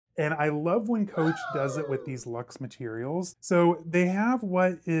And I love when Coach does it with these luxe materials. So they have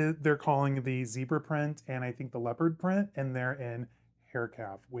they're calling the zebra print and I think the leopard print, and they're in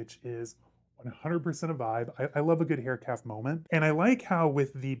Haircalf, which is 100% a vibe. I love a good Haircalf moment. And I like how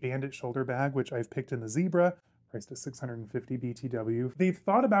with the Bandit shoulder bag, which I've picked in the zebra, priced at 650 BTW. They've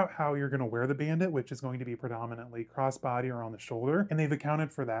thought about how you're going to wear the Bandit, which is going to be predominantly crossbody or on the shoulder, and they've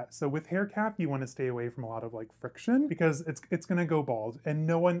accounted for that. So with Haircalf, you want to stay away from a lot of like friction because it's going to go bald, and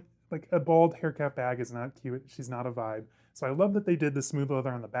no one, like a bald Haircalf bag is not cute. She's not a vibe. So I love that they did the smooth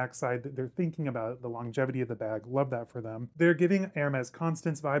leather on the backside. They're thinking about the longevity of the bag. Love that for them. They're giving Hermès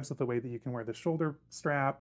Constance vibes with the way that you can wear the shoulder strap.